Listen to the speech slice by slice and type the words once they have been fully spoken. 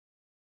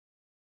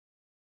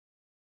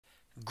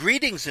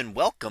Greetings and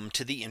welcome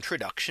to the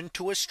introduction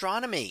to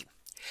astronomy.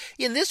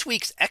 In this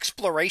week's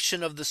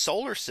exploration of the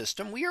solar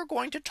system, we are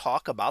going to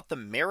talk about the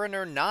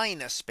Mariner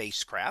 9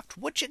 spacecraft,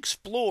 which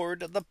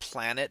explored the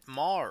planet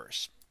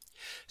Mars.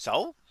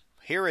 So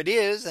here it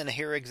is, and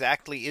here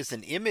exactly is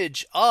an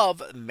image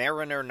of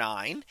Mariner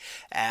 9,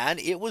 and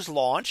it was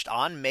launched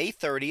on May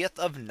 30th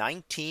of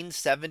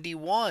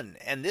 1971.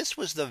 And this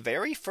was the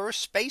very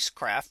first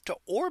spacecraft to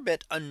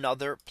orbit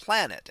another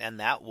planet, and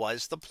that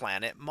was the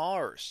planet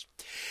Mars.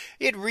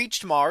 It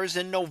reached Mars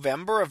in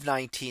November of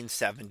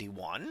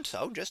 1971,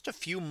 so just a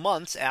few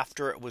months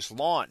after it was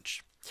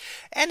launched.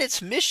 And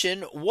its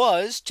mission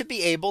was to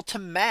be able to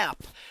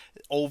map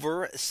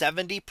over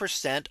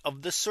 70%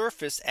 of the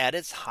surface at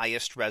its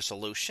highest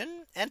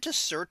resolution and to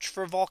search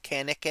for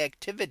volcanic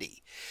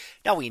activity.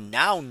 Now we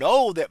now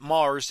know that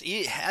Mars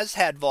has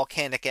had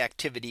volcanic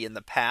activity in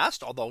the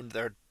past, although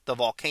the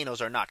volcanoes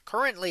are not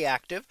currently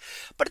active.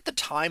 But at the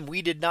time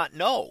we did not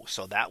know.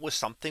 So that was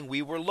something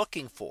we were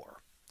looking for.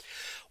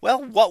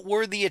 Well, what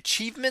were the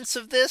achievements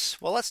of this?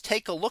 Well, let's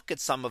take a look at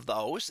some of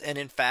those. And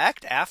in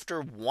fact,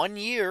 after 1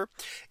 year,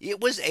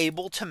 it was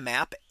able to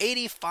map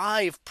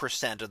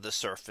 85% of the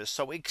surface.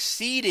 So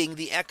exceeding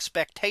the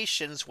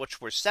expectations,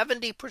 which were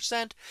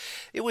 70%,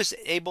 it was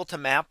able to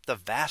map the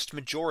vast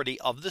majority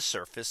of the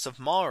surface of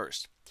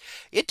Mars.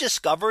 It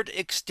discovered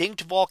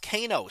extinct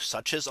volcanoes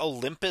such as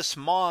Olympus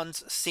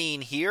Mons,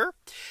 seen here.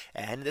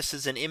 And this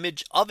is an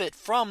image of it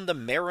from the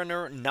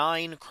Mariner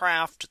 9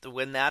 craft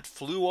when that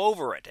flew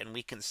over it. And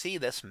we can see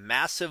this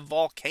massive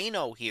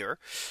volcano here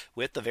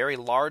with the very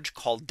large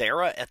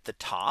caldera at the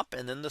top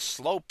and then the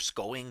slopes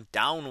going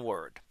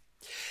downward.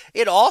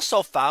 It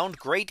also found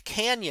great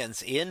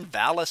canyons in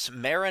Valles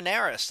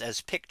Marineris as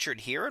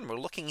pictured here. And we're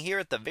looking here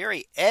at the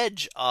very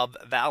edge of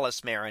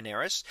Valles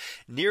Marineris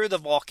near the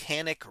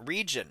volcanic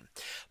region.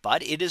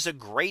 But it is a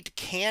great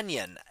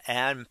canyon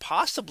and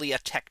possibly a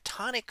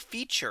tectonic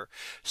feature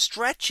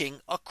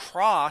stretching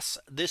across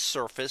the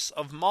surface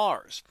of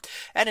Mars.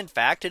 And in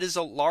fact, it is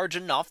large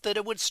enough that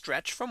it would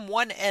stretch from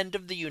one end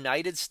of the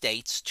United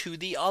States to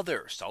the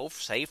other. So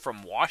say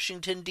from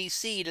Washington,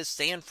 D.C. to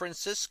San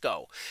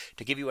Francisco,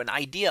 to give you an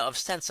idea of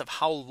sense of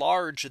how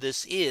large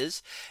this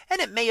is.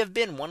 And it may have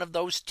been one of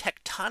those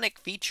tectonic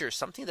features,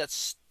 something that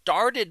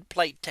started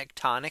plate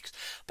tectonics,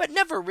 but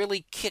never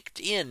really kicked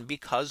in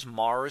because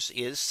Mars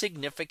is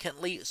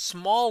significantly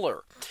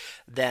smaller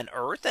than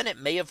Earth, and it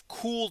may have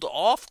cooled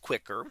off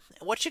quicker,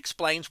 which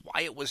explains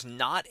why it was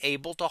not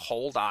able to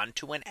hold on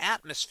to an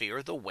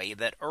atmosphere the way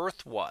that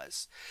Earth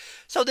was.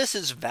 So this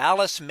is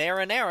Valles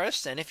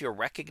Marineris, and if you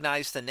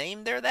recognize the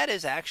name there, that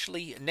is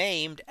actually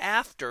named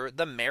after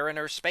the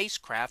Mariner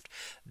spacecraft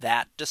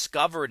that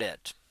discovered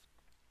it.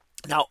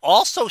 Now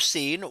also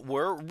seen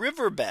were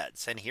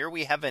riverbeds, and here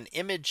we have an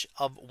image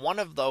of one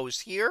of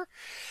those here.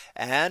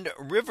 And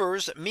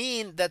rivers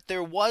mean that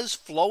there was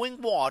flowing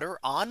water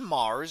on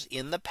Mars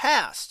in the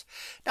past.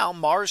 Now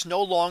Mars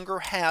no longer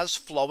has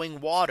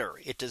flowing water.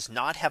 It does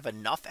not have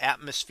enough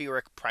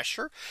atmospheric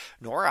pressure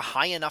nor a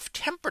high enough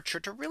temperature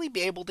to really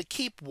be able to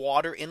keep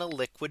water in a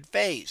liquid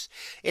phase.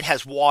 It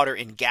has water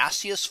in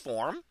gaseous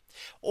form,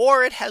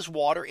 or it has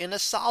water in a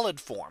solid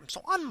form.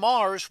 So on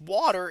Mars,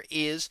 water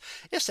is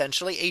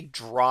essentially a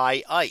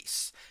dry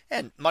ice.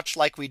 And much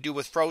like we do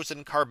with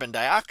frozen carbon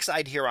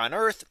dioxide here on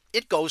Earth,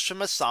 it goes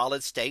from a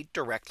solid state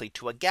directly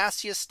to a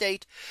gaseous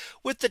state.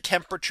 With the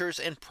temperatures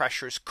and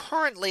pressures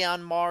currently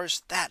on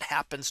Mars, that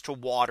happens to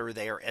water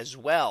there as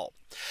well.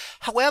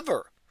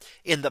 However,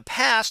 in the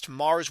past,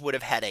 Mars would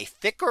have had a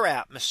thicker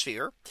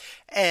atmosphere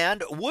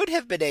and would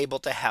have been able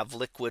to have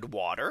liquid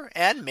water.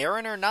 And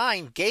Mariner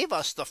 9 gave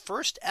us the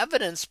first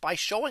evidence by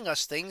showing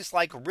us things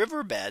like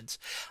riverbeds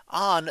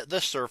on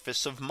the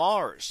surface of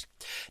Mars.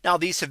 Now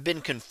these have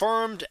been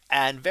confirmed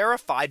and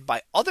verified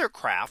by other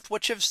craft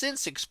which have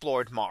since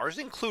explored Mars,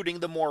 including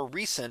the more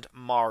recent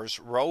Mars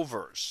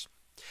rovers.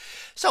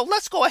 So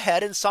let's go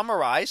ahead and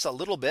summarize a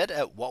little bit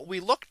at what we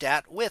looked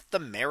at with the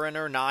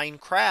Mariner 9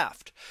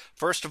 craft.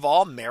 First of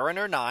all,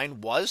 Mariner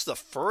 9 was the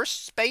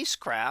first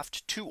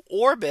spacecraft to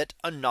orbit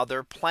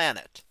another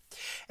planet.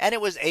 And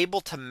it was able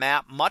to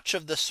map much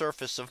of the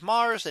surface of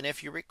Mars. And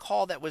if you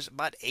recall, that was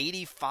about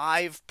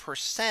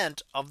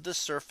 85% of the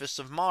surface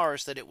of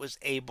Mars that it was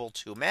able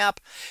to map,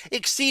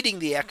 exceeding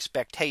the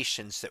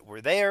expectations that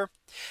were there.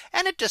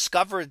 And it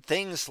discovered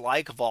things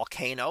like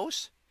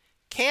volcanoes,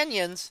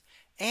 canyons,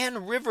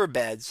 and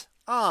riverbeds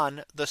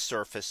on the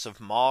surface of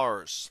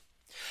Mars.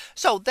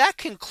 So that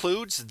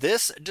concludes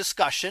this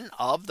discussion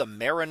of the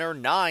Mariner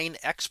 9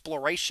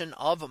 exploration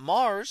of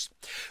Mars.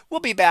 We'll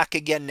be back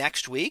again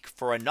next week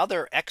for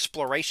another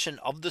exploration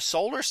of the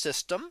solar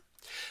system.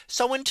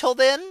 So until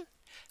then,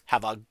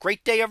 have a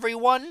great day,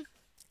 everyone,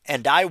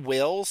 and I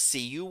will see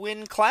you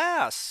in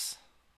class.